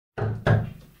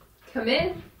Come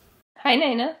in. Hi,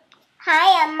 Naina.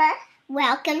 Hi, Emma.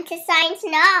 Welcome to Science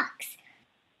Knocks.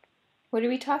 What are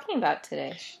we talking about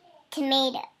today?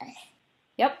 Tomatoes.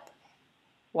 Yep.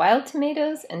 Wild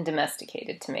tomatoes and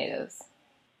domesticated tomatoes.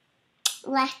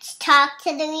 Let's talk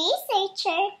to the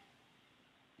researcher.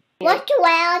 What do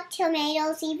wild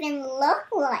tomatoes even look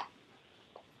like?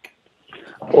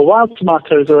 Well, wild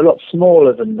tomatoes are a lot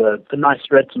smaller than the nice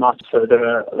red tomatoes, so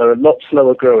they're a lot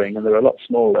slower growing and they're a lot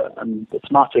smaller. And the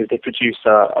tomatoes they produce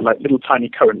are like little tiny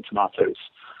currant tomatoes.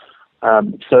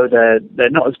 So they're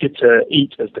not as good to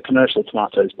eat as the commercial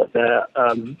tomatoes, but they're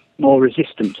more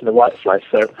resistant to the whitefly.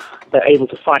 So they're able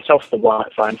to fight off the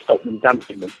whitefly and stop them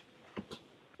damaging them.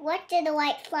 What do the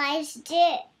whiteflies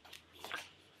do?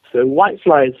 So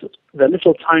whiteflies, they're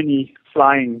little tiny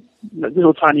flies,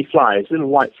 little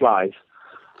white flies.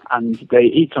 And they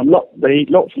eat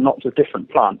lots and lots of different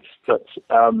plants, but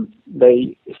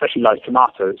they especially like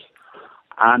tomatoes.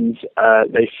 And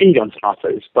they feed on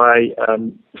tomatoes by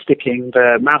sticking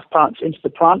their mouth parts into the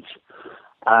plant.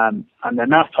 And their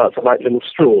mouth parts are like little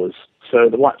straws. So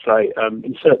the whitefly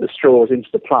insert the straws into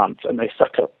the plant and they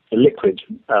suck up the liquid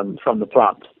from the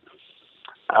plant.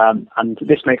 And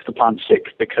this makes the plant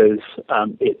sick because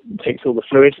it takes all the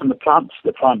fluid from the plant.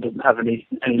 The plant doesn't have any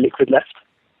liquid left.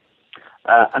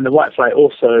 And the whitefly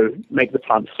also make the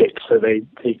plant sick, so they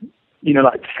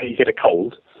like how you get a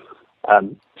cold.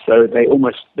 So they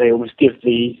almost give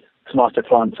the tomato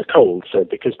plants a cold, so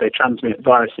because they transmit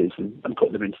viruses and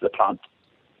put them into the plant.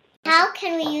 How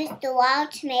can we use the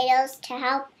wild tomatoes to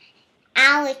help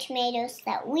our tomatoes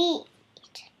that we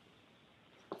eat?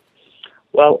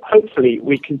 Well, hopefully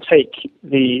we can take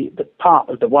the part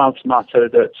of the wild tomato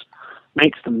that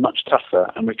makes them much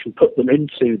tougher, and we can put them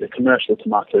into the commercial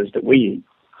tomatoes that we eat.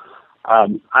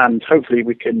 And hopefully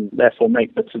we can therefore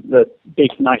make the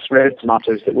big, nice red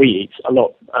tomatoes that we eat a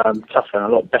lot tougher and a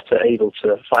lot better able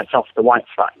to fight off the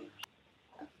whitefly.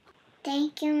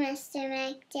 Thank you, Mr.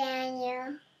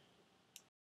 McDaniel.